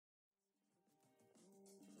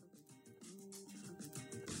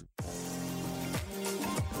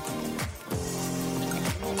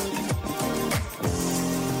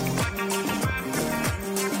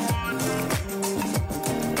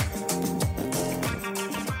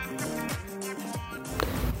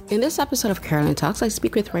In this episode of Carolyn Talks, I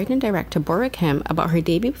speak with writer and director Bora Kim about her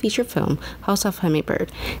debut feature film, House of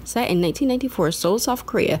Hummingbird. Set in 1994 Seoul, South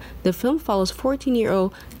Korea, the film follows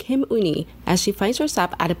 14-year-old Kim Uni as she finds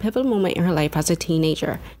herself at a pivotal moment in her life as a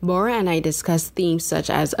teenager. Bora and I discuss themes such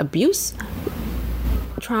as abuse,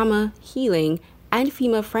 trauma, healing, and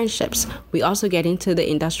female friendships. We also get into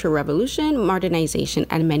the Industrial Revolution, modernization,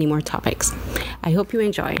 and many more topics. I hope you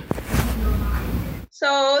enjoy.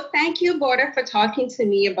 So thank you, Bora, for talking to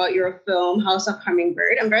me about your film, House of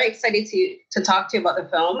Hummingbird. I'm very excited to talk to you about the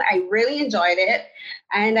film. I really enjoyed it.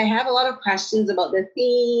 And I have a lot of questions about the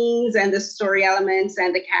themes and the story elements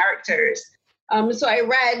and the characters. So I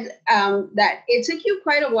read that it took you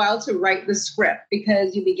quite a while to write the script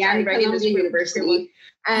because you began writing at university.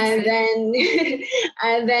 And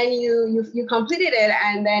then you completed it,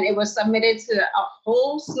 and then it was submitted to a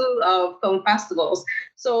whole slew of film festivals.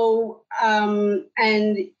 So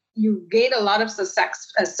and you gained a lot of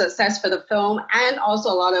success for the film, and also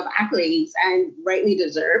a lot of accolades, and rightly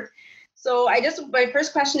deserved. So my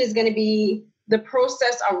first question is going to be the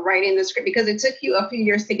process of writing the script, because it took you a few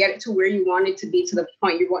years to get it to where you wanted to be, to the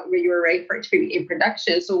point where you were ready for it to be in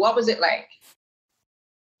production. So what was it like?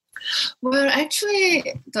 Well,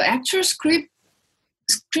 actually, the actual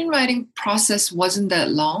screenwriting process wasn't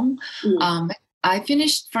that long. I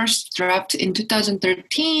finished first draft in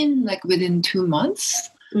 2013, like within 2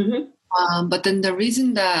 months. Mm-hmm. But then the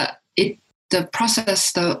reason that the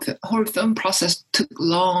whole film process took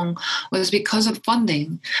long was because of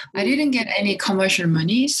funding. I didn't get any commercial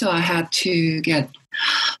money, so I had to get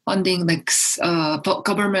funding, like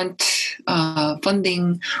government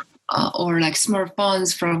funding, or like small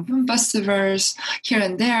funds from film festivals here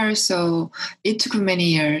and there. So it took many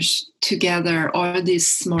years to gather all these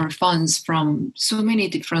small funds from so many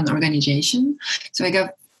different organizations. So I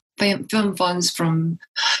got film funds from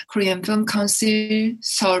Korean Film Council,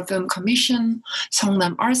 Seoul Film Commission,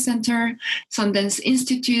 Seongnam Art Center, Sundance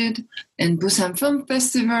Institute, and Busan Film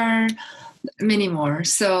Festival, many more.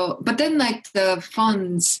 So, but then like the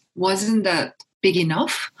funds wasn't that big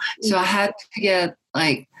enough. So I had to get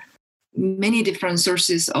like many different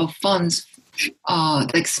sources of funds,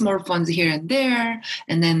 like small funds here and there,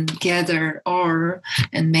 and then gather all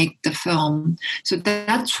and make the film. So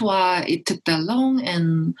that's why it took that long.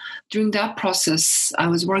 And during that process, I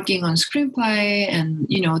was working on screenplay and,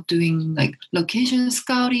 doing like location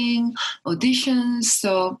scouting, auditions.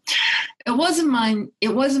 So it wasn't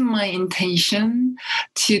my intention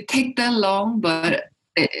to take that long, but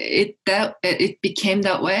it became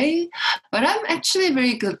that way. But I'm actually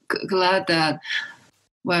very glad that,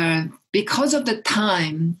 well, because of the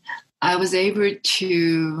time, I was able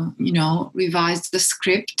to, revise the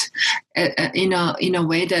script in a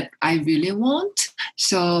way that I really want.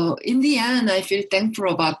 So in the end, I feel thankful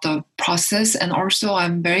about the process, and also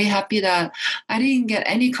I'm very happy that I didn't get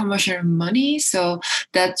any commercial money. So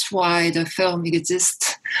that's why the film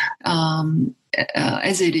exists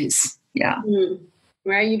as it is. Yeah. Mm.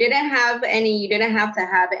 Right, you didn't have to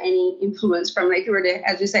have any influence from, like, you were to,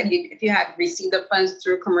 as you said, if you had received the funds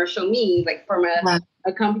through commercial means, like from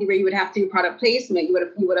a company where you would have to do product placement, you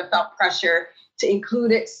would have felt pressure to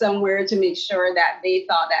include it somewhere to make sure that they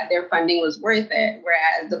thought that their funding was worth it.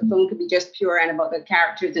 Whereas the film could be just pure and about the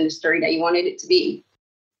characters and the story that you wanted it to be.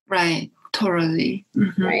 Right. Totally.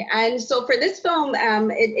 Mm-hmm. Right. And so for this film,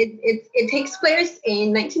 it takes place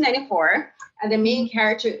in 1994. And the main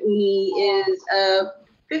character, Uni, is a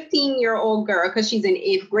 15-year-old girl, because she's in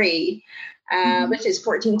 8th grade, which is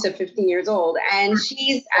 14 to 15 years old. And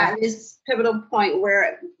she's at this pivotal point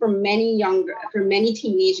where for many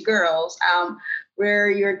teenage girls,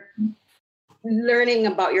 where you're learning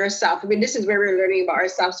about yourself. I mean, this is where we're learning about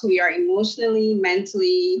ourselves, who we are emotionally,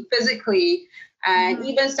 mentally, physically, and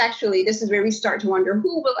even sexually. This is where we start to wonder,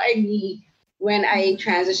 who will I be when I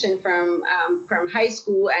transition from high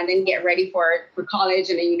school and then get ready for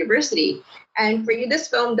college and a university. And for you, this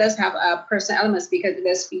film does have personal elements, because it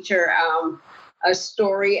does feature a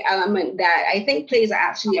story element that I think plays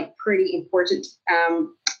actually a pretty important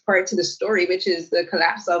part to the story, which is the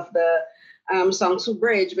collapse of the Seongsu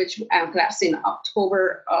Bridge, which collapsed in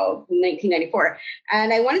October of 1994.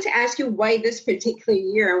 And I wanted to ask you why this particular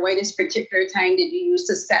year and why this particular time did you use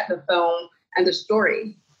to set the film and the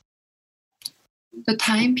story? The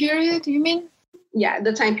time period, you mean? Yeah,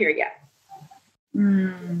 the time period, yeah.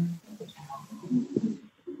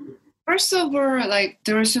 First of all, like,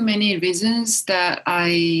 there are so many reasons that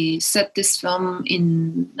I set this film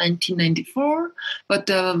in 1994, but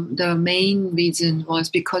the main reason was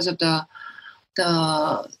because of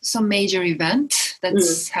some major event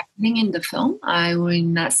that's happening in the film. I will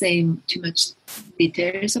not say too much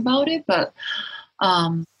details about it, but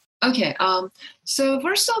Okay. So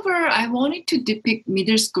first of all, I wanted to depict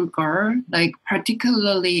middle school girl, like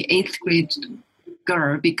particularly eighth grade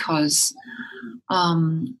girl, because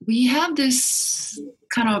we have this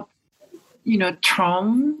kind of,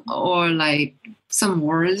 term or like some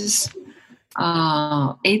words,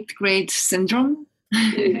 eighth grade syndrome.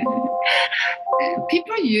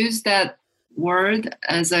 People use that word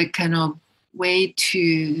as a kind of way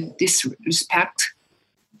to disrespect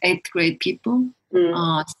eighth grade people,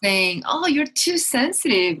 saying, "Oh, you're too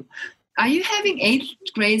sensitive. Are you having eighth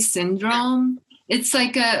grade syndrome?" It's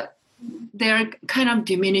like they're kind of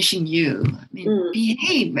diminishing you. I mean,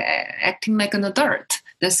 behave, acting like an adult,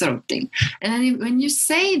 that sort of thing. And then when you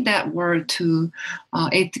say that word to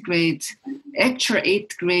eighth grade, actual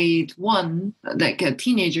eighth grade one, like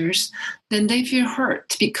teenagers, then they feel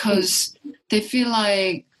hurt because they feel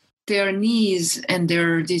like their needs and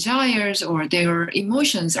their desires or their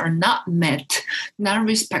emotions are not met, not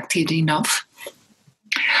respected enough.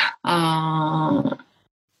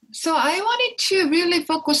 So I wanted to really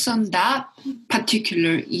focus on that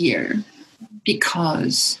particular year,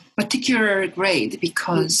 particular grade,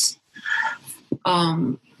 because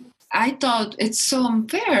I thought it's so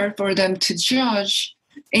unfair for them to judge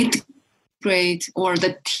eighth grade or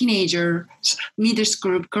the teenager middle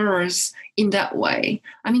school girls in that way.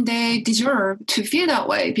 I mean, they deserve to feel that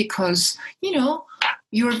way because,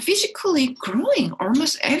 you're physically growing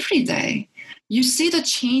almost every day. You see the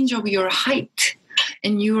change of your height,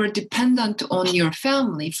 and you are dependent on your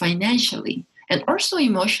family financially and also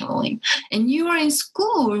emotionally. And you are in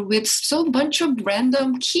school with so bunch of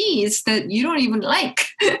random kids that you don't even like.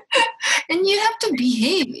 And you have to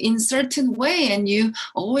behave in certain way. And you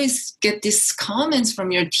always get these comments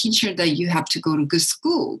from your teacher that you have to go to good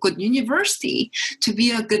school, good university to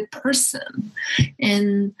be a good person.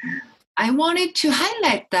 And I wanted to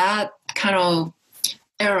highlight that kind of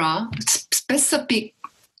era, specific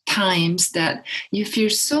times that you feel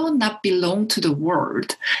so not belong to the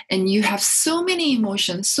world, and you have so many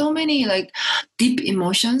emotions, so many like deep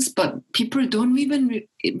emotions, but people don't even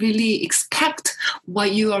really expect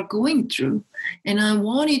what you are going through. And I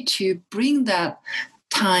wanted to bring that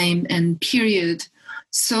time and period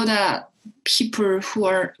so that people who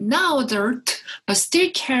are now adult but still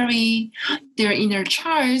carry their inner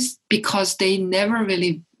child, because they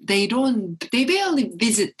barely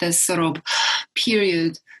visit this sort of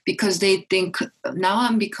period, because they think now I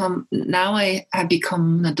have become an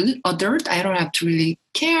adult, I don't have to really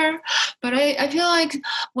care. But I feel like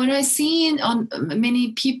when I see on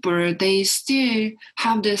many people, they still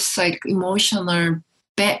have this like emotional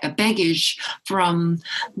baggage from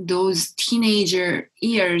those teenager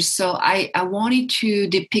years. So I wanted to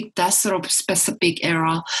depict that sort of specific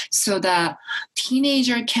era so that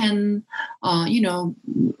teenager can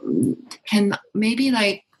can maybe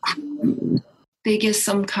like they get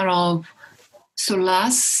some kind of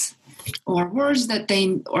solace or words that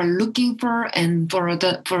they are looking for. And for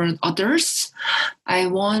others, I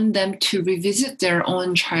want them to revisit their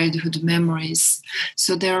own childhood memories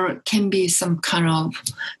so there can be some kind of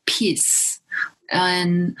peace.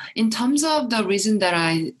 And in terms of the reason that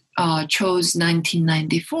I chose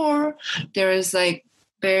 1994, there is like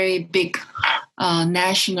very big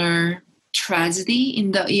national tragedy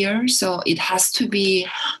in the year, so it has to be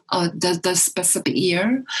the specific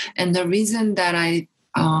year. And the reason that I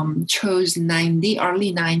chose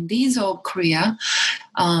early 90s of Korea,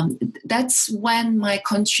 that's when my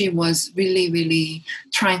country was really, really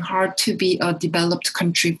trying hard to be a developed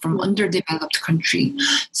country from underdeveloped country.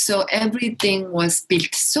 So everything was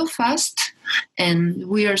built so fast, and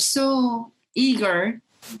we are so eager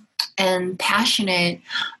and passionate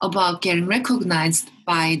about getting recognized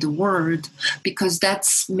by the world, because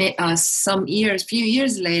that's few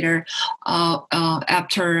years later,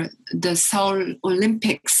 after the Seoul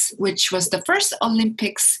Olympics, which was the first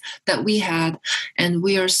Olympics that we had, and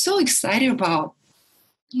we are so excited about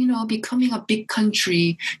becoming a big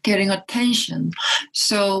country, getting attention.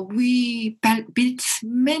 So we built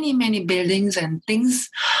many, many buildings and things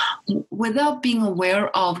without being aware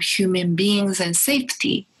of human beings and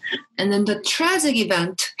safety. And then the tragic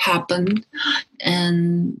event happened,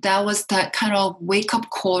 and that was that kind of wake-up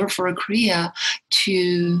call for Korea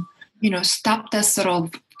to, stop that sort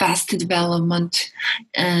of fast development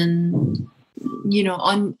and,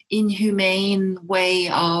 inhumane way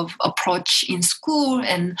of approach in school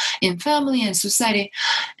and in family and society.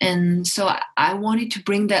 And so I wanted to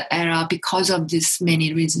bring that era because of these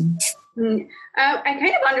many reasons. I kind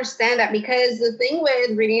of understand that, because the thing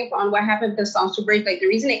with reading up on what happened to Seoul Bridge, like the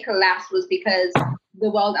reason it collapsed was because the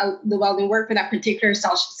welding work for that particular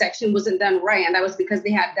section wasn't done right, and that was because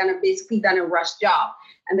they had basically done a rush job.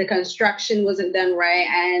 and the construction wasn't done right,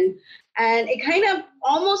 and it kind of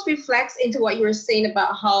almost reflects into what you were saying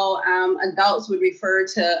about how adults would refer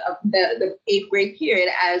to the eighth grade period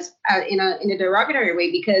as in a derogatory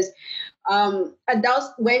way, because adults,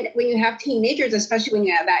 when you have teenagers, especially when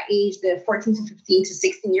you're at that age, the 14 to 15 to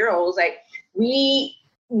 16-year-olds, like me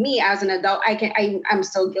as an adult, I'm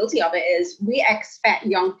still guilty of it, is we expect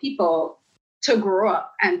young people to grow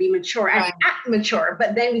up and be mature and act mature,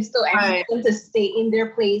 but then we still expect them to stay in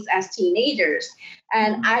their place as teenagers.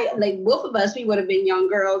 And both of us, we would have been young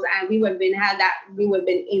girls, and we would have been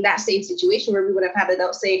in that same situation where we would have had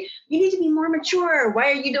adults say, you need to be more mature.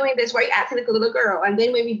 Why are you doing this? Why are you acting like a little girl? And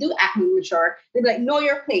then when we do act mature, they'd be like, know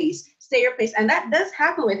your place, stay your place. And that does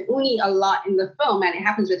happen with Uni a lot in the film. And it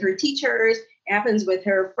happens with her teachers, it happens with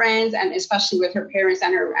her friends, and especially with her parents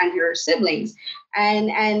and her siblings.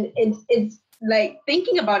 And it's like,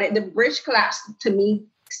 thinking about it, the bridge collapse to me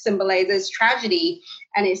symbolizes tragedy,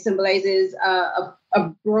 and it symbolizes a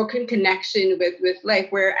broken connection with life.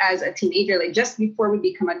 Whereas a teenager, like just before we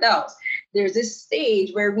become adults, there's this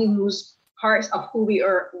stage where we lose parts of who we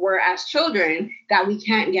were as children that we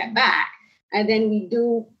can't get back. And then we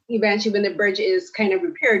do eventually, when the bridge is kind of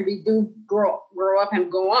repaired, we do grow up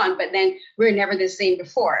and go on, but then we're never the same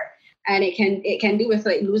before. And it can do with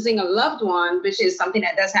like losing a loved one, which is something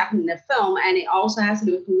that does happen in the film. And it also has to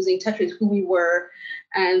do with losing touch with who we were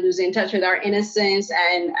and losing touch with our innocence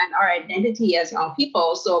and our identity as young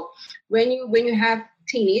people. So when you have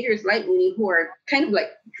teenagers like me who are kind of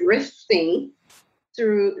like drifting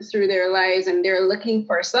through their lives, and they're looking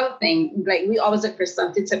for something, like we always look for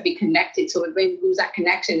something to be connected to. And when we lose that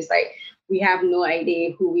connection, it's like we have no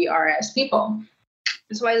idea who we are as people.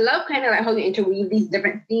 So I love kind of like how you interweave these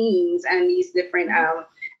different themes and these different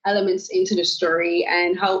elements into the story,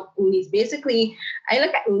 and how Uni's basically, I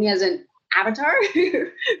look at Uni as an avatar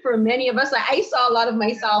for many of us. Like, I saw a lot of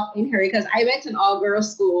myself in her because I went to an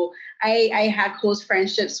all-girls school. I had close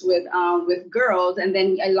friendships with girls, and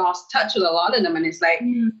then I lost touch with a lot of them. And it's like,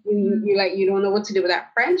 you don't know what to do with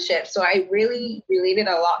that friendship. So I really related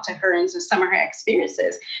a lot to her and to some of her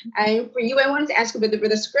experiences. And for you, I wanted to ask you, with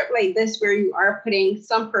a script like this, where you are putting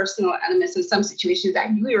some personal elements in some situations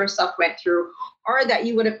that you yourself went through, or that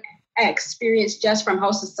you would have experienced just from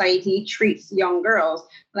how society treats young girls,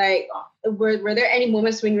 like were there any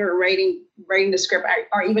moments when you were writing the script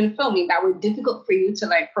or even filming that were difficult for you to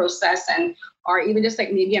like process, and or even just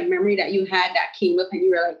like maybe a memory that you had that came up and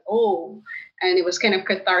you were like, oh, and it was kind of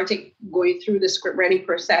cathartic going through the script writing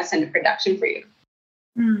process and the production for you?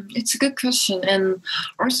 It's a good question. And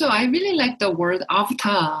also I really like the word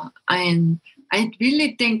avatar, and I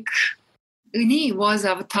really think Uni was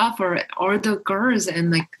avatar for all the girls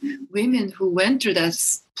and like women who went through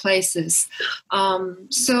those places.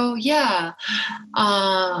 So yeah,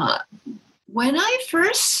 when I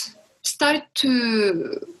first started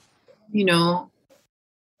to,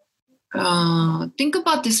 think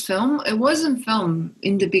about this film, it wasn't film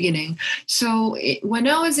in the beginning. So when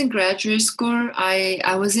I was in graduate school, I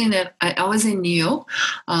was in New York.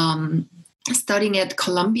 Studying at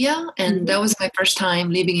Columbia, and that was my first time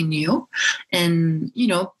living in New York. And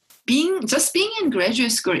being in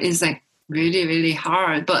graduate school is like really, really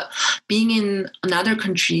hard, but being in another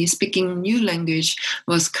country speaking new language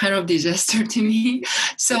was kind of disaster to me.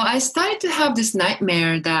 So I started to have this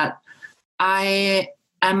nightmare that I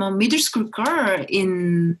am a middle school girl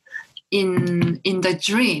in the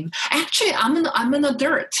dream. Actually, I'm an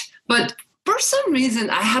adult, but for some reason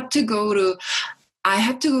I have to go to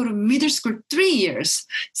middle school 3 years.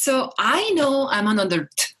 So I know I'm an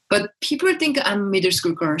adult, but people think I'm a middle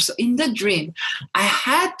school girl. So in the dream, I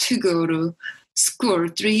had to go to school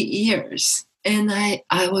 3 years. And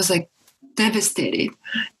I was like devastated.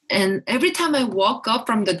 And every time I woke up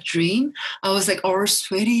from the dream, I was like all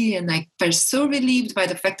sweaty, and I felt so relieved by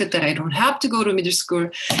the fact that I don't have to go to middle school.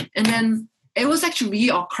 And then it was actually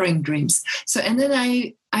reoccurring dreams. So, and then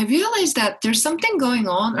I realized that there's something going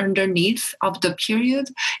on underneath of the period,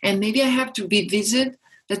 and maybe I have to revisit.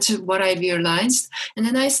 That's what I realized. And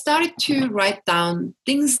then I started to write down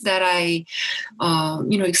things that I,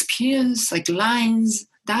 experienced, like lines,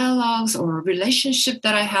 dialogues, or relationship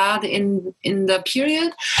that I had in the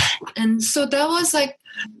period. And so that was like,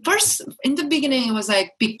 first, in the beginning, it was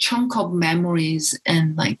like big chunk of memories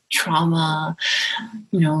and like trauma,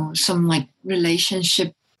 some like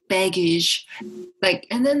relationship baggage, like,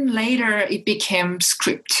 and then later it became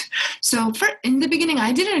script. So in the beginning,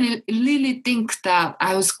 I didn't really think that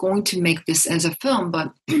I was going to make this as a film,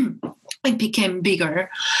 but it became bigger.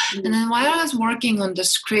 And then while I was working on the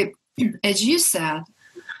script, as you said,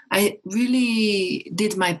 I really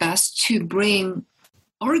did my best to bring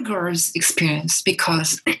our girls experience,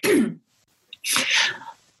 because a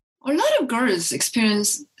lot of girls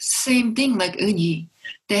experience same thing like Eunhee.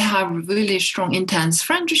 They have really strong, intense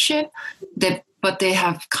friendship, but they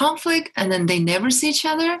have conflict, and then they never see each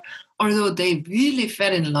other, although they really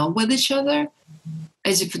fell in love with each other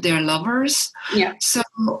as if they're lovers. Yeah. So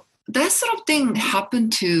that sort of thing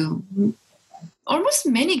happened to almost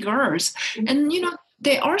many girls. And,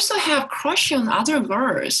 they also have crush on other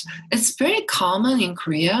girls. It's very common in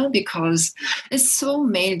Korea because it's so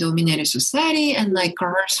male-dominated society, and like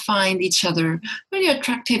girls find each other really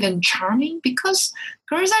attractive and charming because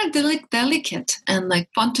girls are delicate and like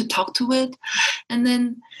fun to talk to with. And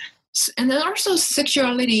then also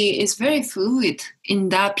sexuality is very fluid in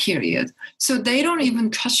that period. So they don't even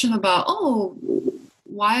question about,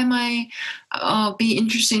 why am I be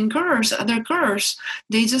interested in other girls?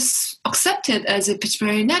 They just accept it as if it's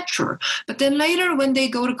very natural. But then later when they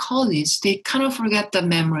go to college, they kind of forget the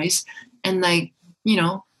memories and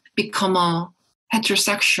become a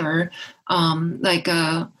heterosexual,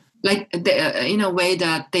 in a way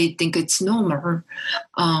that they think it's normal.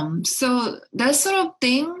 So that sort of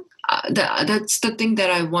thing, that's the thing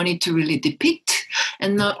that I wanted to really depict.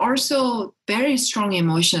 And also very strong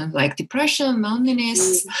emotions like depression,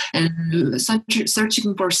 loneliness, and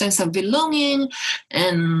searching for a sense of belonging,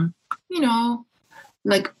 and,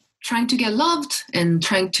 like trying to get loved and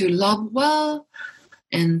trying to love well,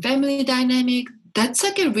 and family dynamic. That's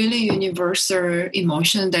like a really universal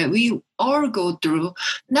emotion that we all go through,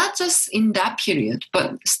 not just in that period,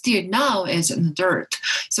 but still now as an adult.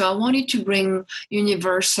 So I wanted to bring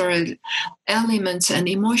universal elements and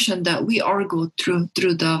emotion that we all go through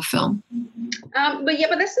the film. But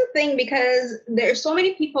that's the thing, because there's so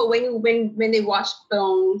many people when they watch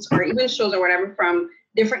films or even shows or whatever from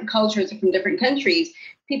different cultures or from different countries,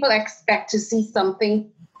 people expect to see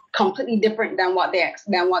something completely different than what they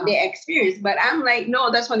experience. But I'm like,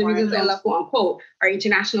 no, that's one of the reasons I love, quote unquote, our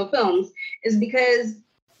international films, is because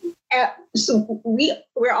so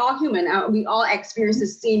we're all human. We all experience the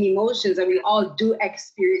same emotions, and we all do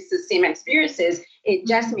experience the same experiences. It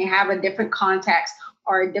just may have a different context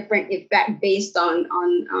or a different effect based on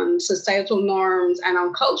societal norms and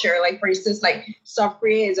on culture. Like, for instance, like South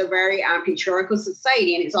Korea is a very patriarchal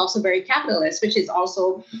society, and it's also very capitalist, which is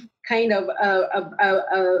also kind of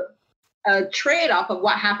a trade-off of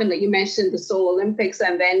what happened. Like you mentioned, the Seoul Olympics,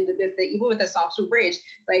 and then even with the Seosu Bridge,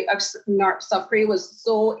 like South Korea was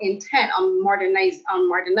so intent on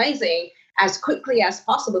modernizing as quickly as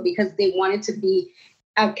possible because they wanted to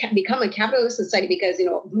become a capitalist society, because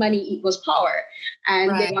money equals power,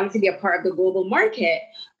 and they wanted to be a part of the global market.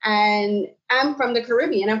 And I'm from the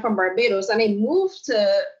Caribbean. I'm from Barbados, and I moved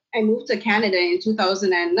to Canada in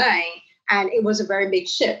 2009. And it was a very big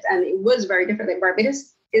shift, and it was very different. Like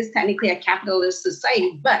Barbados is technically a capitalist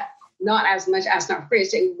society, but not as much as North Korea.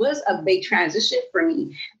 So it was a big transition for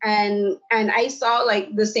me. And I saw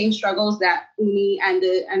like the same struggles that Eunhee and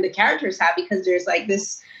the characters have, because there's like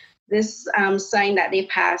this sign that they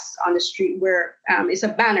pass on the street where it's a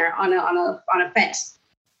banner on a fence.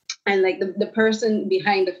 And like the person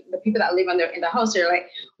behind the people that live in the house, they're like,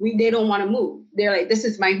 they don't want to move. They're like, this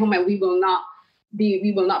is my home, and we will not be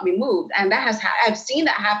moved. And I've seen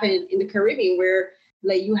that happen in the Caribbean, where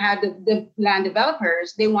like you have the land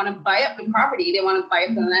developers, they want to buy up the property, they want to buy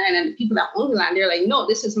up the land, and the people that own the land, they're like, no,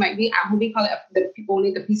 this is we call it the people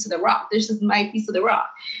only the piece of the rock. This is my piece of the rock.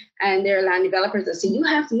 And there are land developers that say, you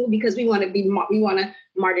have to move because we want to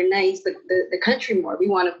modernize the country more. We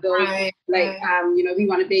want to build we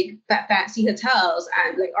want to build fancy hotels,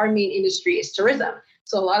 and like our main industry is tourism.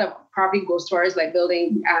 So a lot of property goes towards like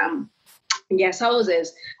building guest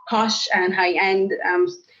houses, posh and high-end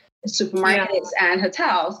supermarkets and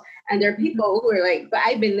hotels. And there are people who are like, but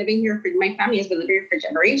my family has been living here for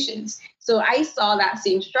generations. So I saw that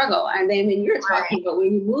same struggle. And then when you're talking about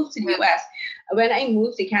when you moved to the US, when I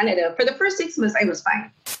moved to Canada, for the first 6 months, I was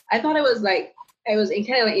fine. I thought I was in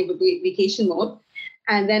kind of like a vacation mode.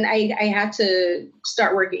 And then I had to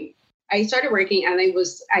start working. I started working, and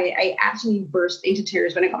I actually burst into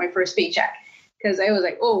tears when I got my first paycheck. Because I was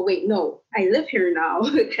like, oh, wait, no, I live here now.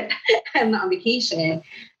 I'm not on vacation.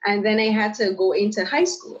 And then I had to go into high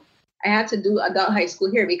school. I had to do adult high school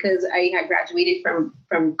here because I had graduated from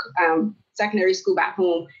secondary school back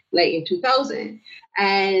home like in 2000.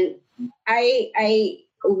 And I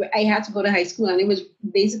had to go to high school, and it was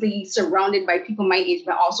basically surrounded by people my age,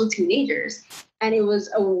 but also teenagers. And it was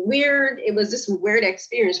this weird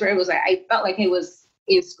experience where it was like, I felt like I was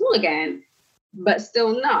in school again, but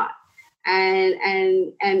still not. And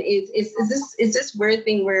it's this weird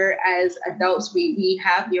thing where as adults we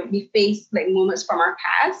face like moments from our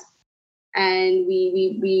past and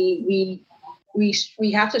we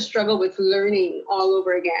have to struggle with learning all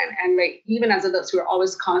over again. And like even as adults, we're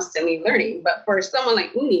always constantly learning. But for someone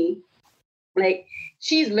like Uni, like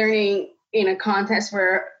she's learning in a context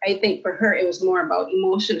where I think for her it was more about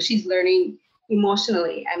emotion. She's learning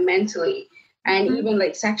emotionally and mentally, and even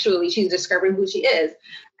like sexually, she's discovering who she is.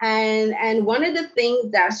 And one of the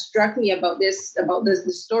things that struck me about this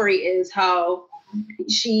the story is how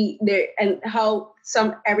how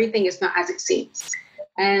everything is not as it seems.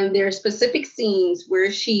 And there are specific scenes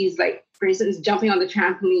where she's like, for instance, jumping on the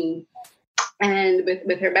trampoline and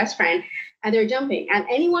with her best friend, and they're jumping. And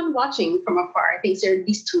anyone watching from afar thinks they're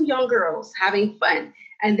these two young girls having fun.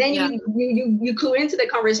 And then you clue into the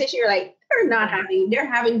conversation. You're like, they're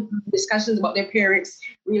having discussions about their parents'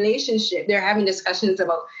 relationship. They're having discussions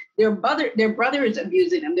about their brother is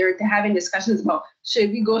abusing them. They're having discussions about,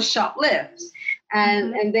 should we go shoplift?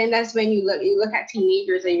 And then that's when you look at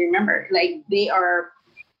teenagers and you remember, like, they are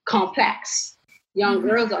complex. Young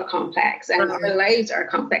girls are complex, and our lives are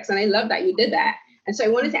complex. And I love that you did that. And so I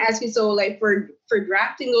wanted to ask you, so like for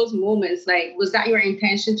drafting those moments, like, was that your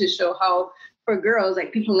intention to show how for girls,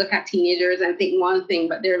 like, people look at teenagers and think one thing,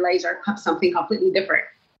 but their lives are something completely different?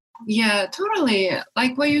 Yeah, totally.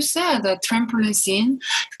 Like what you said, the trampoline scene,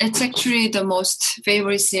 it's actually the most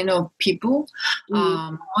favorite scene of people,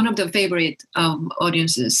 one of the favorite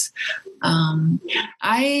audiences.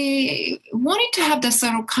 I wanted to have that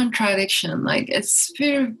sort of contradiction. Like, it's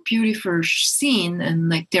very beautiful scene, and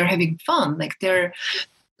like they're having fun, like they're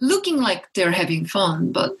looking like they're having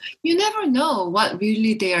fun, but you never know what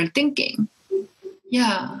really they are thinking.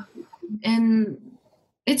 Yeah. And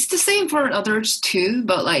it's the same for adults too,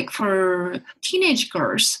 but like for teenage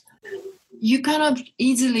girls, you kind of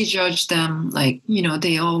easily judge them. Like,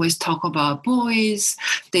 they always talk about boys.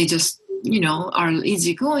 They just, are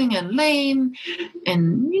easygoing and lame,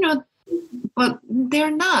 and, but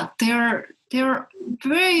they're not. They're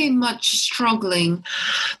very much struggling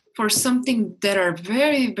for something that are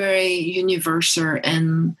very, very universal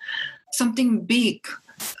and something big.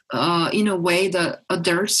 In a way that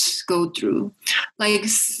adults go through. Like,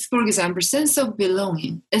 for example, sense of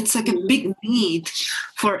belonging. It's like a big need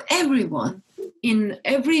for everyone in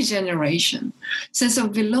every generation. Sense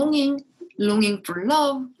of belonging, longing for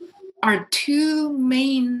love are two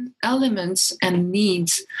main elements and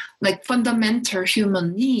needs, like fundamental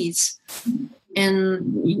human needs.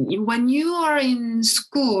 And when you are in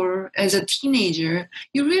school as a teenager,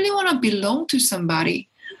 you really want to belong to somebody.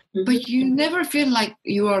 But you never feel like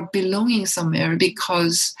you are belonging somewhere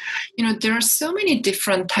because, there are so many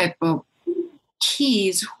different type of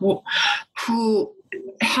kids who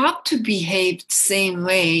have to behave the same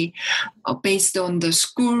way based on the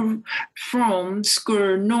school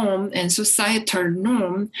norm and societal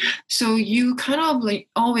norm. So you kind of like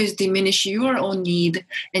always diminish your own need,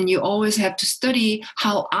 and you always have to study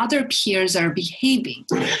how other peers are behaving.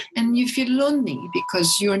 And you feel lonely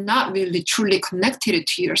because you're not really truly connected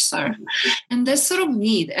to yourself. And that sort of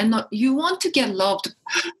need, and you want to get loved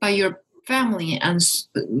by your family and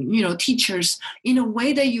teachers in a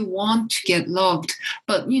way that you want to get loved.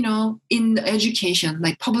 But in education,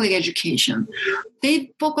 like public education,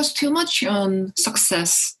 they focus too much on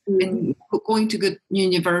success and going to good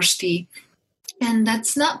university, and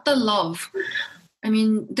that's not the love. I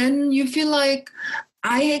mean, then you feel like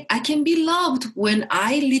I can be loved when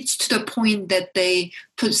I reach to the point that they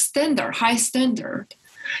put high standard.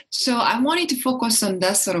 So I wanted to focus on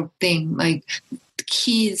that sort of thing, like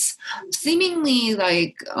kids seemingly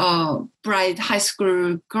like bright high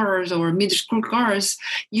school girls or middle school girls,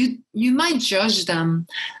 you might judge them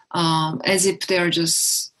as if they're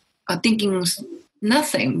just thinking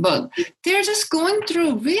nothing, but they're just going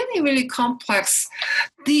through really, really complex,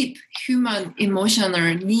 deep human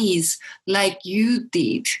emotional needs like you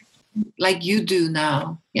did, like you do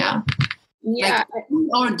now. Yeah. Yeah. Like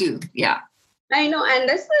or do. Yeah. I know. And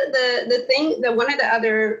that's the thing that one of the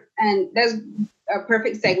other, and that's a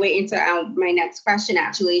perfect segue into my next question,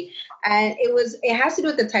 actually. And it has to do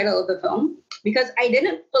with the title of the film, because I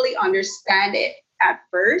didn't fully understand it at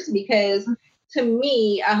first, because to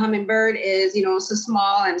me, a hummingbird is, so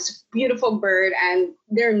small and it's a beautiful bird, and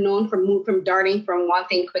they're known from darting from one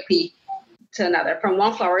thing quickly to another, from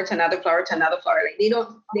one flower to another flower to another flower. Like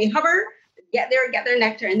they hover, get their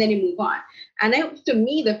nectar, and then they move on. And to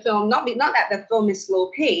me, the film, not that the film is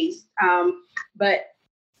slow paced, but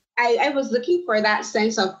I was looking for that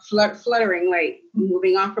sense of fluttering, like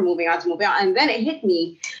moving on to moving on. And then it hit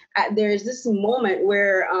me. There's this moment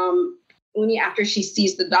where after she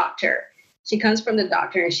sees the doctor, she comes from the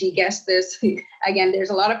doctor and she gets this, again,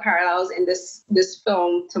 there's a lot of parallels in this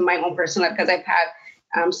film to my own personal life, because I've had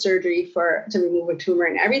surgery to remove a tumor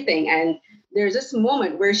and everything. And there's this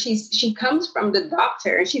moment where she comes from the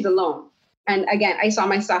doctor and she's alone. And again, I saw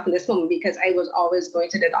myself in this moment because I was always going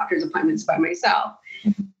to the doctor's appointments by myself.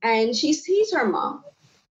 And she sees her mom.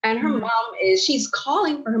 And her mom she's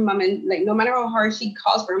calling for her mom. And like, no matter how hard she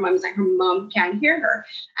calls for her mom, it's like her mom can't hear her.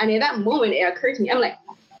 And in that moment, it occurred to me, I'm like,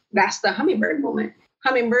 that's the hummingbird moment.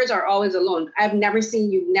 Hummingbirds are always alone. I've never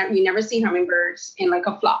seen, you never seen hummingbirds in like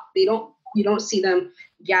a flock. You don't see them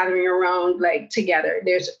gathering around like together.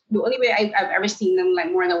 The only way I've ever seen them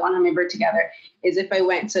like more than one hummingbird together is if I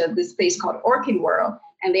went to this place called Orchid World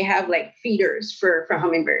and they have like feeders for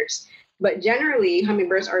hummingbirds. But generally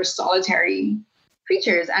hummingbirds are solitary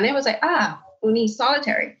creatures. And it was like, Uni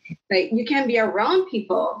solitary. Like you can be around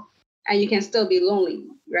people and you can still be lonely,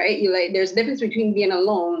 right? You like there's a difference between being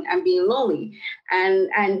alone and being lonely.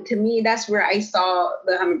 And to me, that's where I saw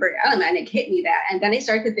the hummingbird element and it hit me that. And then I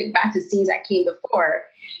started to think back to scenes that came before.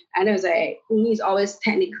 And it was like, Uni's always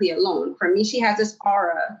technically alone. For me, she has this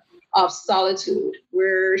aura of solitude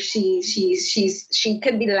where she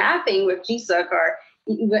could be laughing with Jisuk or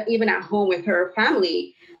even at home with her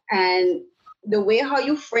family. And the way how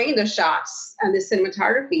you frame the shots and the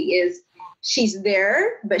cinematography is she's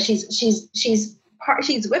there, but she's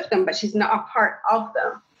with them, but she's not a part of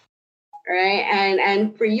them, right?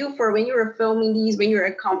 And for you, for when you were filming these, when you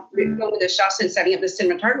were filming the shots and setting up the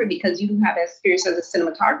cinematography, because you have experience as a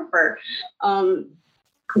cinematographer,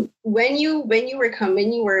 when you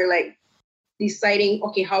were like deciding,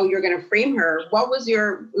 okay, how you're gonna frame her, what was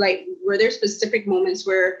your like? Were there specific moments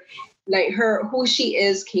where like who she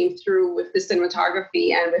is came through with the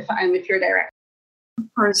cinematography and with your director? Of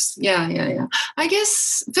course, yeah. I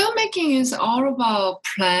guess filmmaking is all about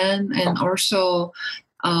plan and also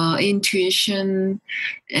intuition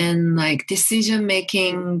and like decision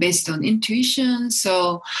making based on intuition.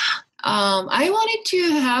 So I wanted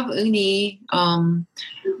to have Uni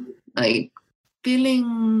like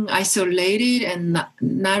feeling isolated and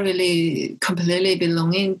not really completely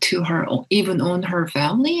belonging to her, even on her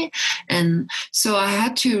family. And so I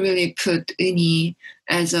had to really put Uni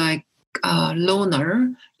as a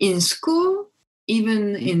loner in school,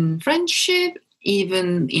 even in friendship,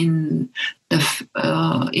 even in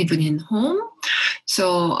home.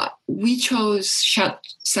 So we chose shot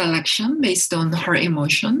selection based on her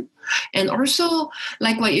emotion. And also,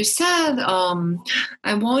 like what you said, I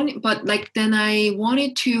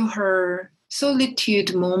wanted to her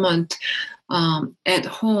solitude moment at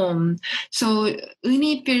home. So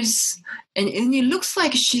Uni feels, and Uni looks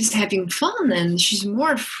like she's having fun and she's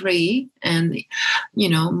more free and,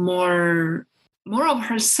 more of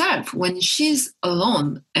herself when she's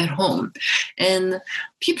alone at home. And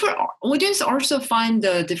audience also find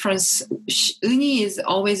the difference. Uni is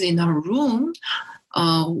always in her room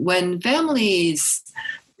when family is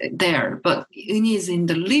there, but Uni is in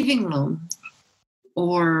the living room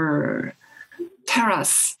or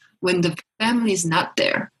terrace when the family is not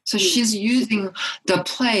there. So she's using the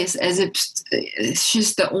place as if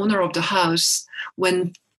she's the owner of the house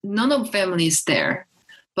when none of family is there.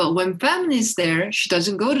 But when family is there, she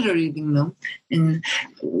doesn't go to the living room. In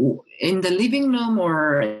the living room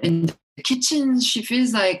or in the kitchen, she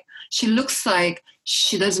looks like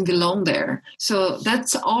she doesn't belong there. So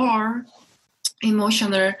that's our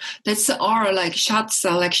emotional, that's our like shot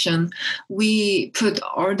selection. We put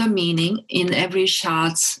all the meaning in every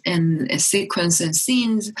shots and sequence and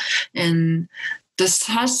scenes. And the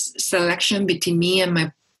shot selection between me and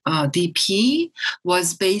my DP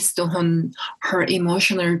was based on her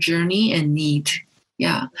emotional journey and need.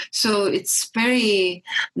 Yeah. So it's very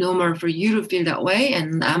normal for you to feel that way.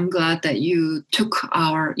 And I'm glad that you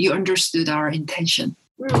understood our intention.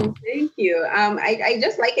 Thank you. I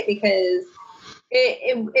just like it because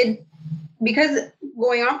because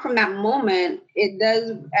going on from that moment, it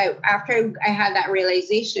does, after I had that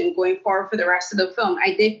realization going forward for the rest of the film,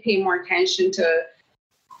 I did pay more attention to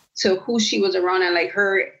who she was around and like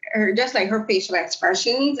her just like her facial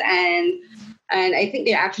expressions. And I think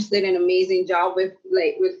the actress did an amazing job with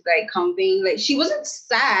conveying, like, she wasn't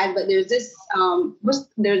sad, but there's this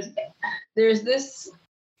there's this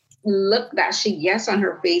look that she gets on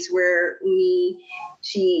her face where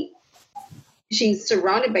she's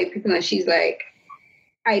surrounded by people and she's like,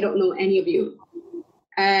 I don't know any of you.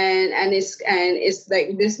 And it's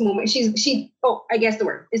like this moment, I guess the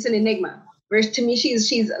word, it's an enigma. Whereas to me,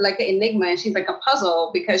 she's like an enigma and she's like a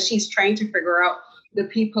puzzle because she's trying to figure out the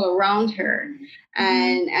people around her.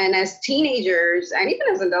 And as teenagers and even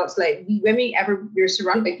as adults, like we're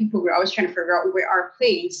surrounded by people, we're always trying to figure out where our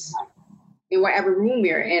place in whatever room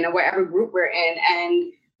we're in or whatever group we're in.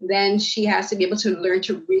 And then she has to be able to learn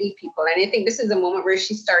to read people. And I think this is a moment where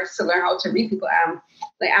she starts to learn how to read people.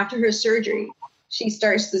 Like after her surgery, she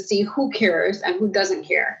starts to see who cares and who doesn't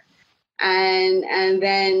care. And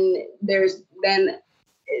then there's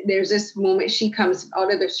this moment she comes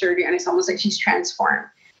out of the surgery and it's almost like she's transformed.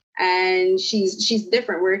 And she's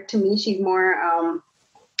different, where to me she's more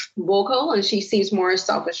vocal and she seems more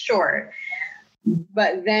self-assured.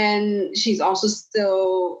 But then she's also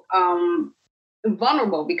still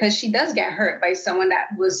vulnerable because she does get hurt by someone that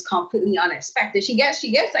was completely unexpected. She gets,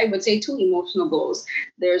 I would say, two emotional blows.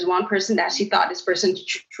 There's one person that she thought this person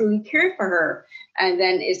truly cared for her, and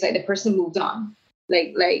then it's like the person moved on.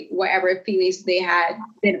 Like whatever feelings they had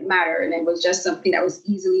didn't matter, and it was just something that was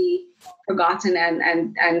easily forgotten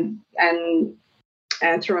and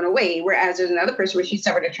thrown away. Whereas there's another person where she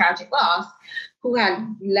suffered a tragic loss who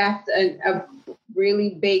had left a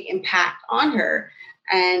really big impact on her.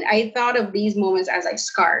 And I thought of these moments as like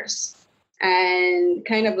scars. And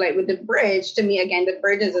kind of like with the bridge, to me, again, the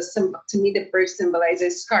bridge is a symbol. To me, the bridge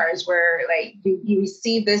symbolizes scars, where like you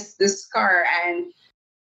receive this scar and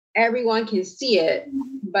everyone can see it,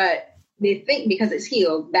 but they think because it's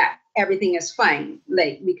healed that everything is fine.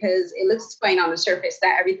 Like, because it looks fine on the surface,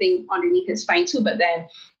 that everything underneath is fine too. But then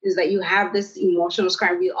is that you have this emotional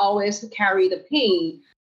scar. We always carry the pain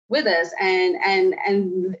with us. And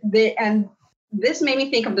this made me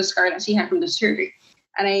think of the scar that she had from the surgery.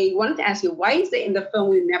 And I wanted to ask you, why is it in the film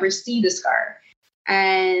we never see the scar?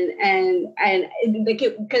 And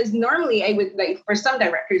because normally I would, like, for some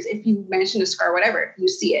directors, if you mention a scar, whatever, you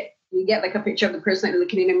see it. You get like a picture of the person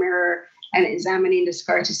looking in the mirror and examining the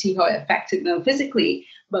scar to see how it affected them physically.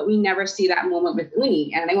 But we never see that moment with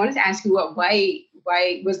Uni. And I wanted to ask you, why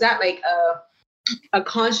was that like a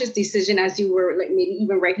conscious decision as you were like maybe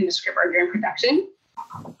even writing the script or during production?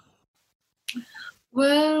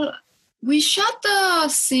 Well, we shot the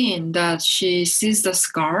scene that she sees the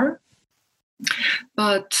scar,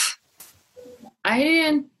 but I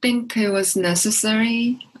didn't think it was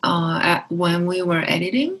necessary when we were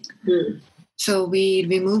editing. So we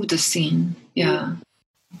removed the scene. Yeah.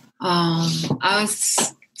 I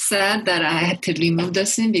was sad that I had to remove the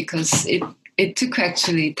scene because it took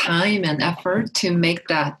actually time and effort to make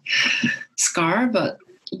that scar, but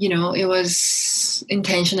it was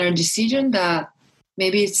intentional decision that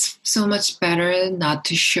maybe it's so much better not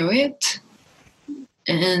to show it.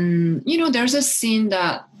 And, there's a scene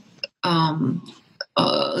that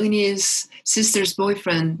Uni's sister's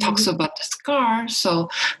boyfriend talks about the scar. So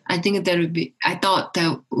I think I thought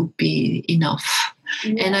that would be enough.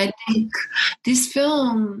 Yeah. And I think this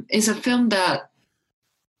film is a film that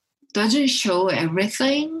doesn't show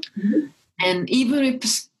everything. Mm-hmm. And even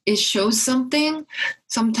if it shows something,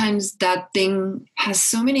 sometimes that thing has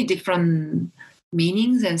so many different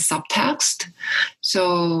meanings and subtext.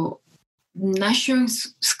 So not showing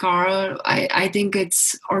scar, I think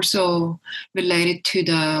it's also related to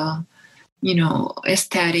the,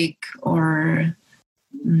 aesthetic or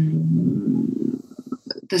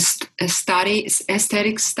the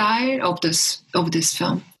aesthetic style of this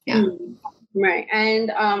film. Yeah. Right.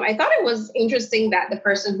 And I thought it was interesting that the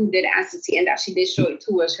person who did ask to see and that she did show it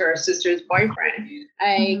to was her sister's boyfriend.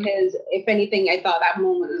 Because if anything, I thought that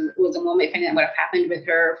moment was a moment, if anything would have happened with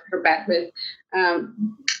her back with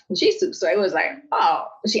Jisoo. So it was like, oh,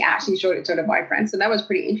 she actually showed it to the boyfriend. So that was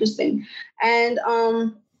pretty interesting. And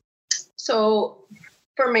so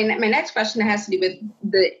for my next question, it has to do with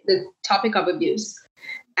the topic of abuse.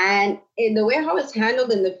 And in the way how it's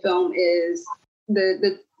handled in the film is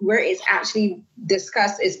the where it's actually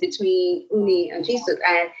discussed is between Uni and Jisoo,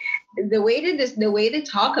 and the way they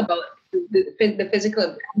talk about the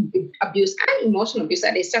physical abuse and emotional abuse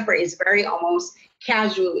that they suffer is very almost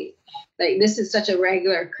casually. Like, this is such a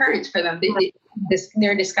regular occurrence for them.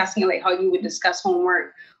 They're discussing like how you would discuss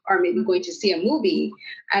homework or maybe going to see a movie.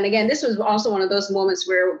 And again, this was also one of those moments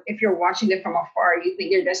where if you're watching it from afar, you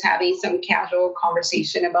think you're just having some casual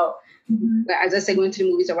conversation about, as I said, going to the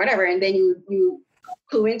movies or whatever, and then you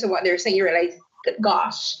clue into what they're saying. You're like,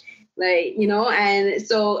 gosh, like, and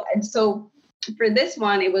so for this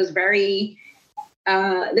one, it was very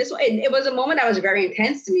it was a moment that was very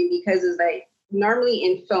intense to me, because it's like, normally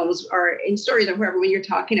in films or in stories or wherever, when you're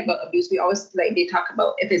talking about abuse, we always they talk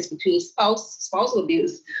about if it's between spousal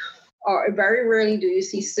abuse, or very rarely do you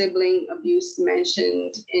see sibling abuse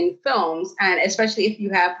mentioned in films. And especially if you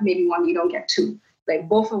have maybe one, you don't get two. Like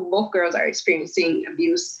both girls are experiencing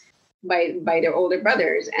abuse by their older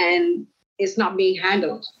brothers, and it's not being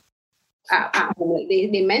handled at home.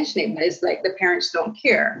 They mention it, but it's like the parents don't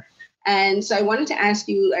care. And so I wanted to ask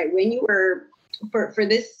you, like, when you were for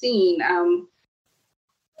this scene,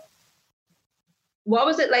 what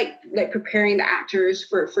was it like preparing the actors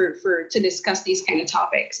for to discuss these kind of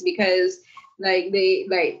topics? Because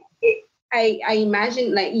I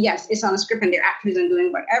imagine, like, yes, it's on a script and they're actors and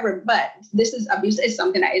doing whatever, but this is abuse is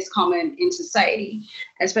something that is common in society,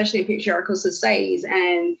 especially in patriarchal societies,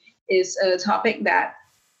 and is a topic that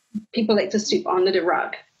people like to sweep under the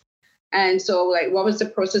rug. And so, like, what was the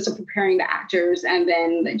process of preparing the actors, and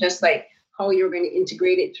then just like how you're going to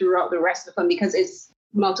integrate it throughout the rest of the film, because it's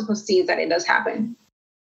multiple scenes that it does happen.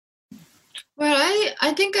 Well,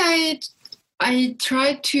 I think I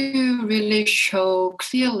tried to really show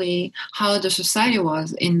clearly how the society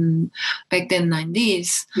was in back then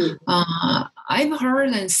 90s. I've heard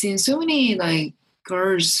and seen so many like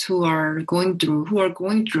girls who are going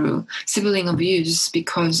through sibling abuse,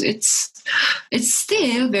 because it's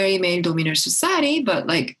still very male dominated society, but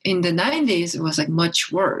like in the 90s it was like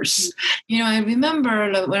much worse. I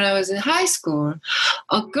remember like, when I was in high school,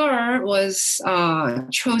 a girl was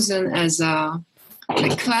chosen as a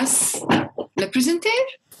like class representative.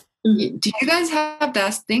 Do you guys have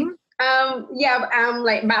that thing?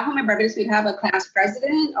 Like back home, my brothers, we'd have a class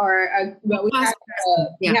president, or we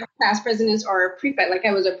have class presidents or a prefect. Like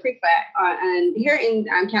I was a prefect, and here in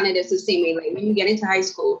Canada, it's the same way. Like when you get into high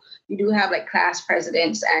school, you do have like class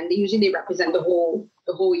presidents, and usually they represent the whole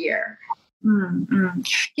year. Mm-hmm.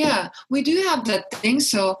 Yeah, we do have that thing.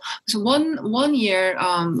 So one year,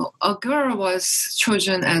 a girl was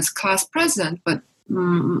chosen as class president, but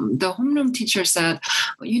the homeroom teacher said,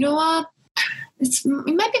 "You know what? It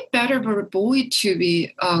might be better for a boy to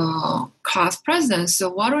be class president. So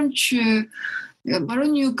why don't you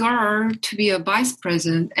girl to be a vice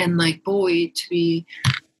president and like boy to be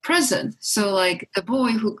president?" So like the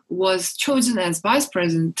boy who was chosen as vice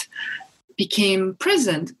president became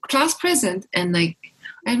class president, and like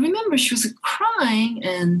I remember she was crying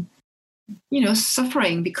and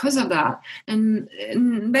suffering because of that. And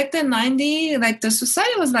back then 90, like the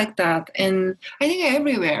society was like that. And I think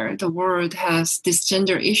everywhere the world has this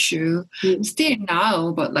gender issue still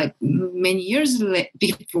now, but like many years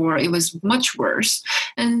before it was much worse.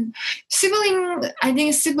 And I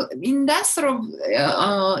think in that sort of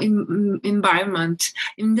environment,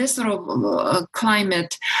 in this sort of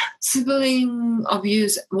climate, sibling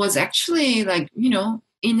abuse was actually like,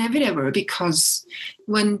 inevitable, because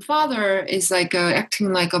when father is like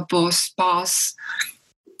acting like a boss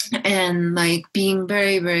and like being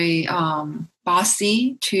very, very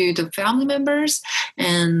bossy to the family members,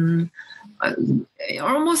 and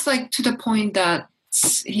almost like to the point that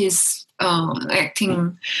he's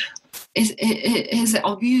acting is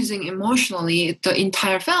abusing emotionally the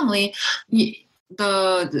entire family,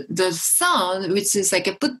 the son, which is like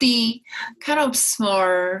a putti, kind of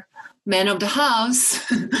small man of the house,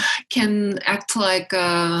 can act like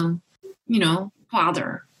father,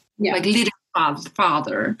 like little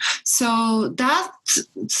father. So that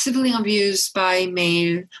sibling abuse by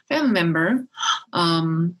male family member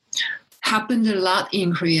happened a lot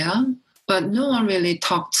in Korea, but no one really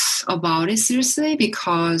talks about it seriously,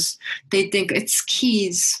 because they think it's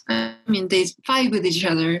kids. I mean, they fight with each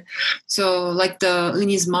other. So like the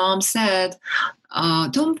Uni's mom said,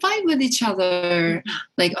 don't fight with each other.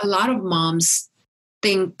 Like a lot of moms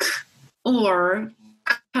think, or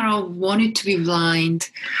kind of want it to be blind,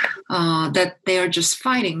 that they are just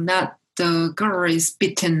fighting, not the girl is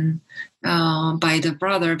beaten by the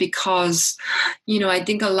brother, because I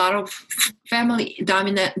think a lot of family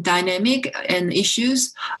dynamic and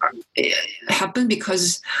issues happen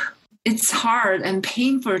because it's hard and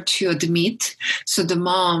painful to admit. So the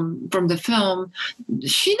mom from the film,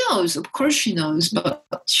 she knows, of course she knows, but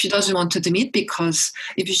she doesn't want to admit, because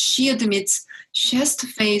if she admits, she has to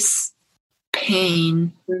face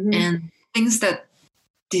pain and things that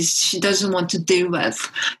she doesn't want to deal with,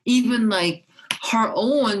 even like her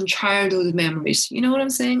own childhood memories. You know what I'm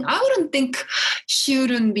saying? I wouldn't think she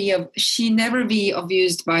never be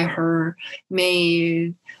abused by her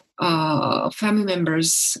male family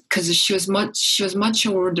members, because she was much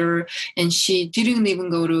older, and she didn't even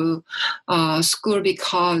go to school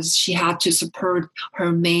because she had to support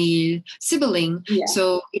her male sibling. Yeah.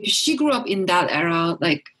 So if she grew up in that era,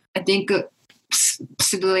 like I think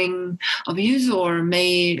sibling abuse or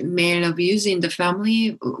male abuse in the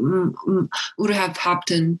family would have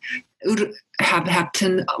happened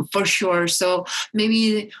for sure. So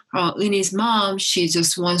maybe Uni's mom, she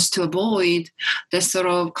just wants to avoid this sort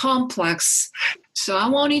of complex. So I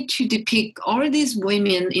wanted to depict all these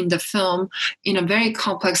women in the film in a very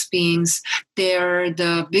complex beings. They're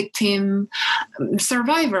the victim,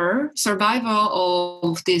 survivor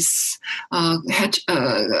of this.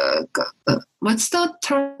 What's the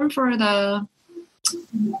term for the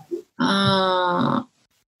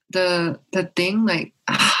the thing like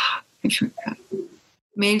I forgot.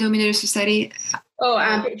 Male dominated society.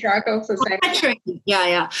 Patriarchal society.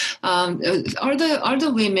 Yeah. All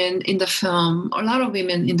the women in the film, a lot of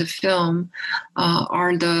women in the film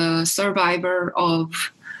are the survivor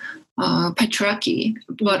of patriarchy,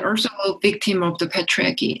 but also a victim of the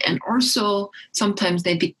patriarchy, and also sometimes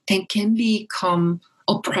they can become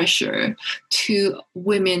oppressor to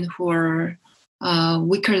women who are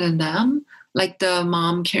weaker than them, like the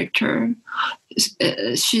mom character.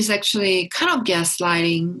 She's actually kind of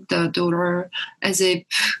gaslighting the daughter as if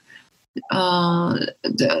the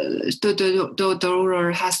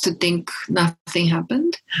daughter has to think nothing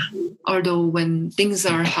happened, although when things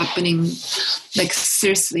are happening like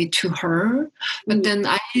seriously to her. But then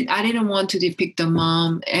I didn't want to depict the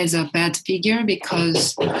mom as a bad figure,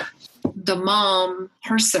 because the mom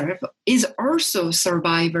herself is also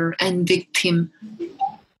survivor and victim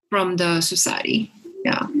from the society.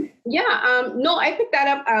 No, I picked that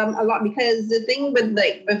up a lot, because the thing with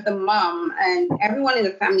the mom and everyone in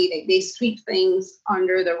the family, like they sweep things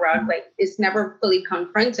under the rug, like it's never fully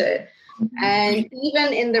confronted. And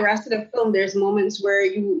even in the rest of the film, there's moments where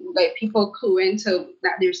people clue into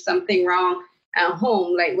that there's something wrong at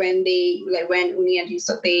home, like when Uni and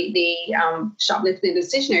Jisoo they shoplifted in the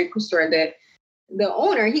stationery store. The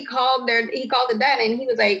owner, he called the dad, and he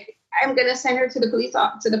was like, I'm gonna send her to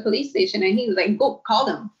the police station, and he was like, go call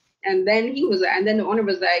them. And then the owner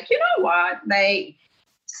was like, you know what? Like,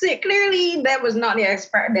 see, clearly that was not the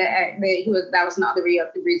that was not the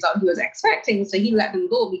result he was expecting. So he let them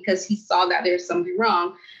go because he saw that there's something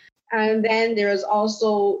wrong. And then there was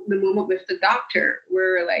also the moment with the doctor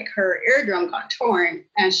where like her eardrum got torn,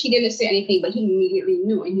 and she didn't say anything, but he immediately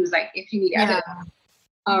knew, and he was like, if you need evidence,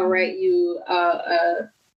 I'll write you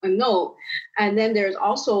a note. And then there's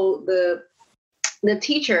also the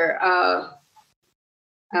teacher.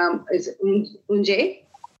 Is it Unjae?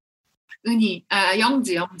 Youngji.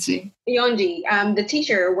 The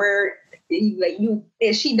teacher, where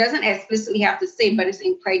she doesn't explicitly have to say, but it's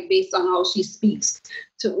implied based on how she speaks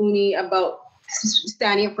to Uni about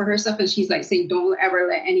standing up for herself, and she's like saying, "Don't ever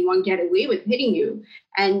let anyone get away with hitting you."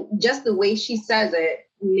 And just the way she says it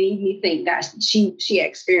made me think that she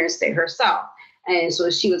experienced it herself, and so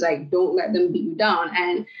she was like, "Don't let them beat you down."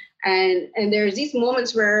 And there's these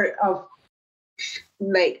moments where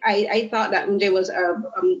I thought that Unjae was a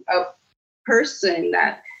person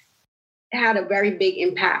that had a very big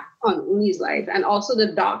impact on Uni's life, and also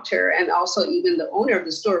the doctor, and also even the owner of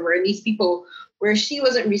the store, where these people, where she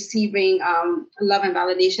wasn't receiving love and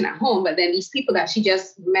validation at home, but then these people that she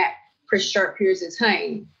just met for short periods of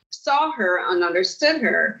time saw her and understood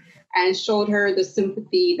her and showed her the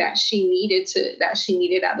sympathy that she needed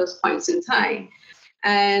at those points in time.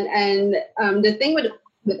 And the thing with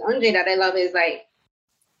Unjae that I love is, like,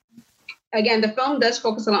 again, the film does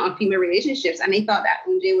focus a lot on female relationships, and I thought that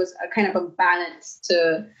Unjae was a kind of a balance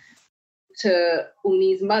to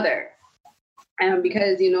Uni's mother.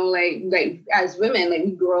 Because, like as women, like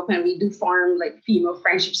we grow up and we do form like female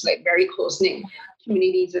friendships, like very close-knit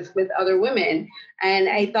communities with other women. And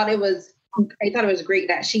I thought it was great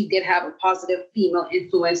that she did have a positive female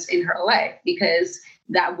influence in her life, because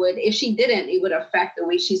that would, if she didn't, it would affect the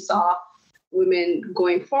way she saw women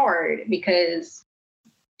going forward, because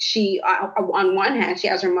she, on one hand, she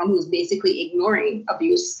has her mom who's basically ignoring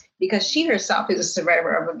abuse because she herself is a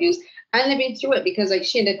survivor of abuse and living through it, because like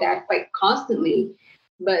she and the dad fight constantly.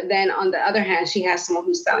 But then on the other hand, she has someone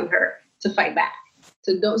who's telling her to fight back,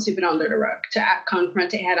 to don't sweep it under the rug, to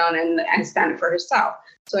confront it head on and stand up for herself.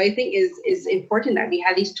 So I think is important that we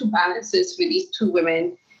have these two balances with these two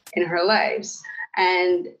women in her lives.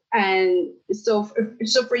 And so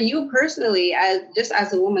for you personally,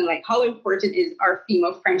 as a woman, like, how important are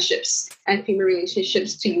female friendships and female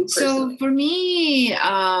relationships to you personally? So for me,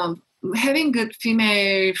 having good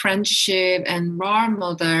female friendship and role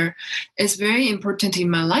model is very important in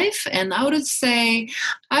my life. And I would say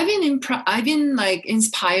I've been like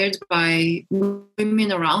inspired by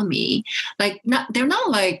women around me. Like, they're not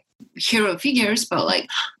like hero figures, but like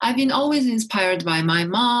I've been always inspired by my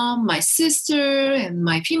mom, my sister, and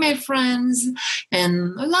my female friends,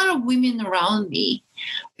 and a lot of women around me,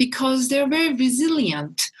 because they're very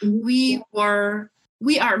resilient. Mm-hmm.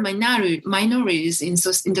 We are minorities in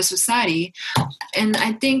the society, and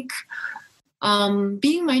I think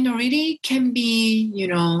being minority can be,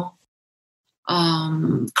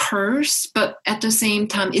 curse, but at the same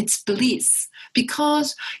time it's bliss,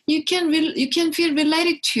 because you can feel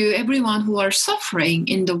related to everyone who are suffering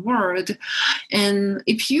in the world. And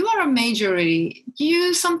if you are a majority,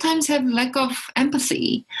 you sometimes have lack of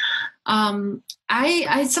empathy.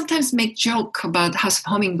 I sometimes make joke about House of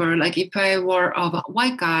Hummingbird. Like if I were a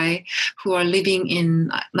white guy who are living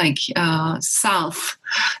in South,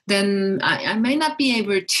 then I might not be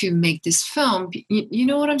able to make this film. You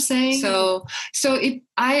know what I'm saying? So if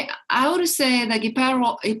I would say like if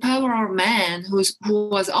I were a man who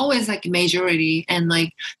was always like majority and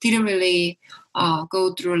like didn't really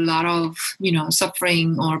go through a lot of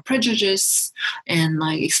suffering or prejudice and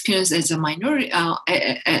like experience as a minority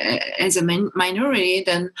minority,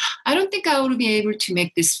 then I don't think I would be able to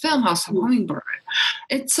make this film House of Hummingbird.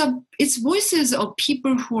 It's voices of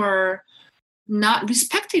people who are not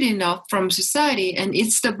respected enough from society, and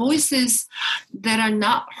it's the voices that are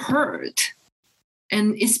not heard.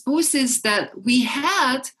 And it's voices that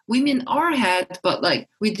women had, but like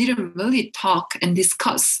we didn't really talk and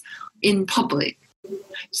discuss in public.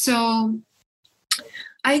 So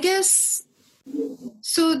I guess,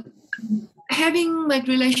 so having like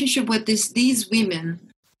relationship with these women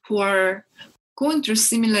who are going through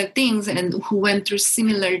similar things and who went through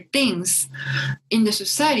similar things in the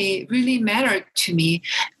society really mattered to me,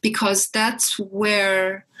 because that's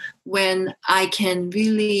when I can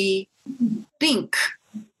really think,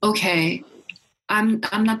 okay, I'm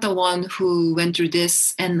not the one who went through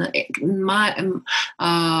this, and my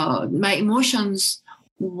emotions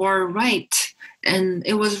were right, and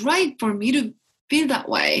it was right for me to feel that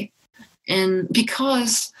way. And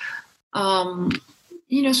because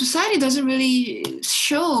society doesn't really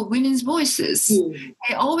show women's voices.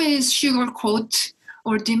 They always sugarcoat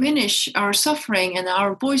or diminish our suffering and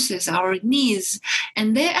our voices, our needs,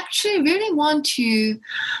 and they actually really want to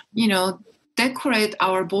decorate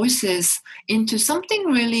our voices into something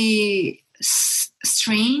really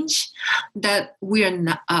strange that we are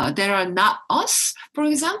not, that are not us. For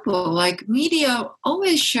example, like media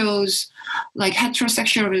always shows like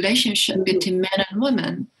heterosexual relationship between men and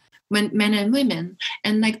women,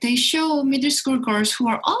 and like they show middle school girls who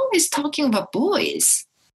are always talking about boys.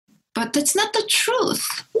 But that's not the truth.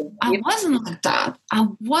 I wasn't like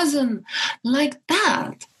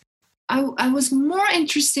that. I was more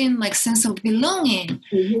interested in like sense of belonging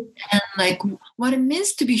and like what it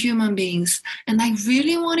means to be human beings. And I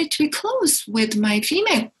really wanted to be close with my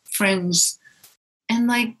female friends. And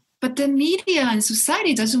like, but the media and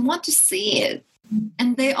society doesn't want to see it.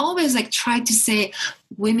 And they always like try to say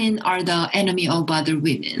women are the enemy of other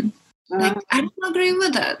women. Like, I don't agree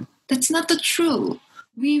with that. That's not the truth.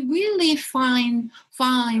 We really find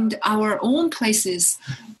our own places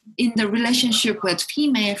in the relationship with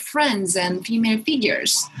female friends and female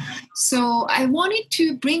figures. So I wanted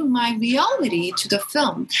to bring my reality to the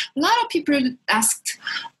film. A lot of people asked,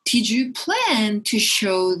 did you plan to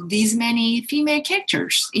show these many female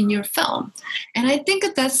characters in your film? And I think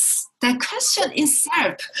that question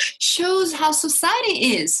itself shows how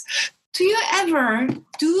society is. Do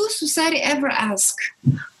society ever ask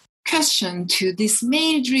question to this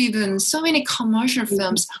male-driven, so many commercial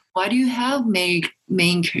films? Why do you have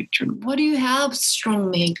main character? Why do you have strong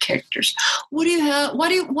male characters? Why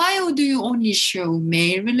do you only show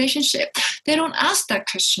male relationship? They don't ask that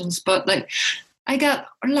questions, but like I got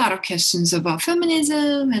a lot of questions about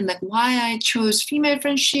feminism and like why I chose female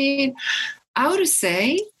friendship. I would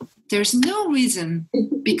say there's no reason,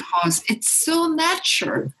 because it's so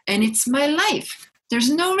natural and it's my life. There's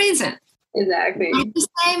no reason. Exactly. In the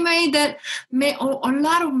same way that a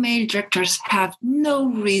lot of male directors have no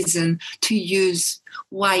reason to use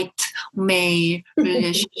white male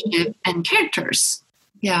relationship and characters.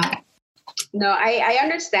 Yeah. No, I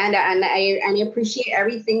understand that, and I appreciate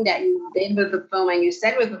everything that you did with the film and you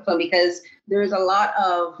said with the film, because there's a lot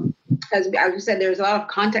of, as you said, there's a lot of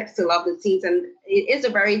context to a lot of the scenes, and it is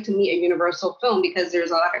to me, a universal film, because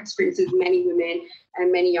there's a lot of experiences many women and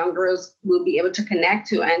many young girls will be able to connect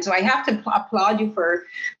to. And so I have to applaud you for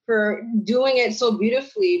doing it so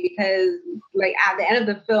beautifully, because like at the end of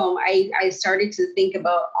the film, I started to think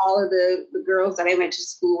about all of the girls that I went to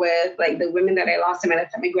school with, like the women that I lost. I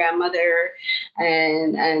met my grandmother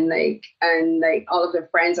and all of the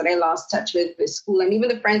friends that I lost touch with school, and even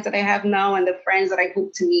the friends that I have now and the friends that I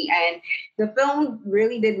hope to meet. And the film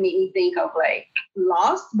really did make me think of like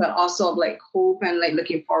loss, but also of like hope and like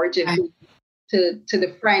looking forward to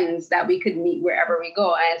the friends that we could meet wherever we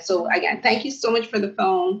go. And so again, thank you so much for the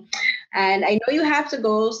film. And I know you have to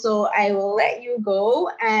go, so I will let you go.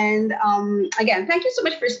 And again, thank you so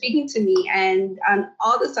much for speaking to me and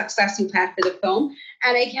all the success you've had for the film.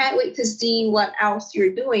 And I can't wait to see what else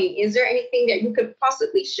you're doing. Is there anything that you could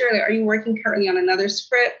possibly share? Like, are you working currently on another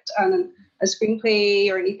script, on a screenplay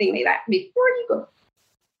or anything like that before you go?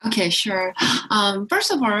 Okay, sure.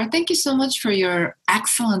 First of all, thank you so much for your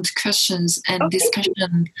excellent questions and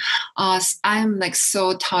discussion. I'm like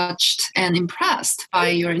so touched and impressed by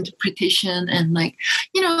your interpretation, and like,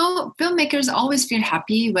 filmmakers always feel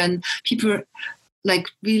happy when people like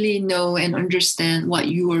really know and understand what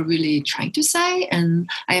you are really trying to say, and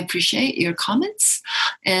I appreciate your comments.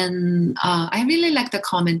 And I really like the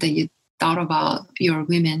comment that you thought about your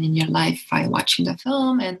women in your life by watching the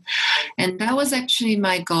film, and that was actually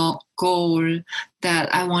my goal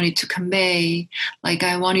that I wanted to convey. Like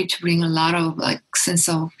I wanted to bring a lot of like sense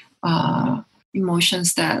of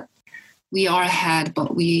emotions that we all had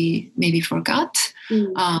but we maybe forgot.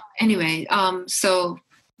 Anyway, so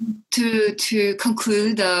to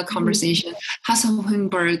conclude the conversation, House of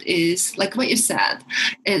Hummingbird is like what you said.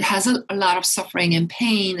 It has a lot of suffering and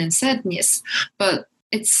pain and sadness, but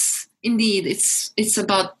it's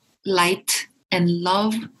about light and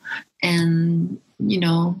love and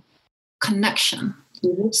connection.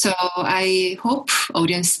 So I hope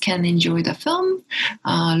audience can enjoy the film,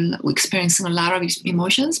 experiencing a lot of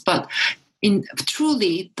emotions, but in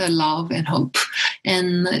truly the love and hope.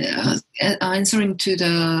 And answering to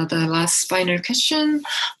the last final question,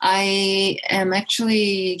 I am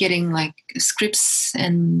actually getting like scripts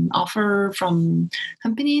and offer from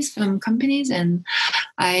film companies, and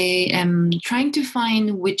I am trying to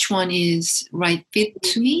find which one is right fit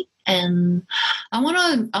to me. And I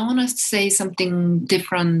wanna say something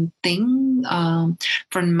different thing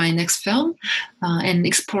for my next film and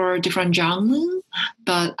explore different genres.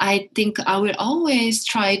 But I think I will always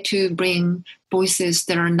try to bring voices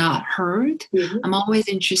that are not heard. I'm always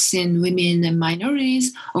interested in women and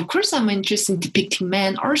minorities. Of course, I'm interested in depicting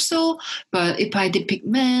men also. But if I depict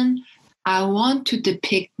men, I want to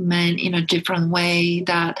depict men in a different way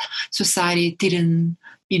that society didn't,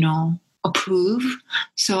 approve.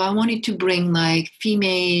 So I wanted to bring like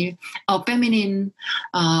female or feminine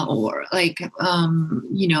or like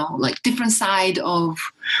like different side of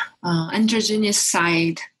androgynous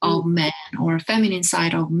side of men or feminine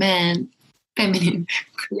side of men, feminine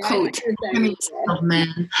quote, feminine side of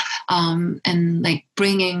men, and like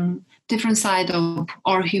bringing different side of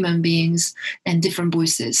all human beings and different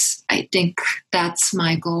voices. I think that's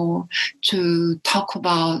my goal, to talk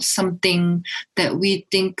about something that we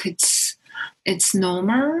think it's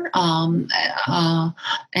normal, and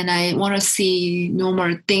I want to see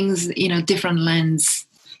normal things in a different lens.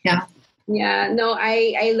 Yeah, no,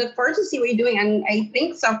 I look forward to see what you're doing, and I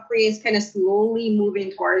think South Korea is kind of slowly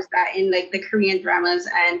moving towards that in like the Korean dramas.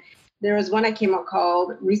 And there was one I came out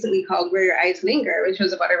recently called Where Your Eyes Linger, which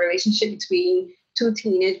was about a relationship between two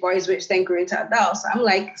teenage boys, which then grew into adults. So I'm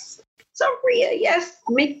like, South Korea, yes,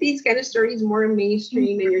 make these kind of stories more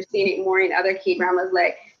mainstream, and you're seeing it more in other K-dramas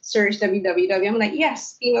like Search WWW. I'm like,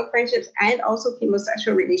 yes, female friendships and also female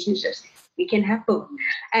sexual relationships. We can have both.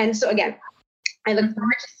 And so again, I look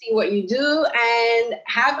forward to see what you do, and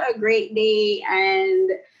have a great day. And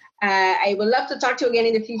I would love to talk to you again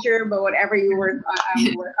in the future, but whatever you work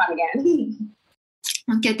on again.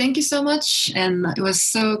 Okay, thank you so much. And it was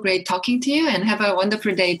so great talking to you, and have a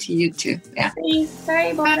wonderful day to you too. Yeah. Thanks.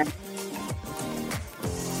 Bye. Bye.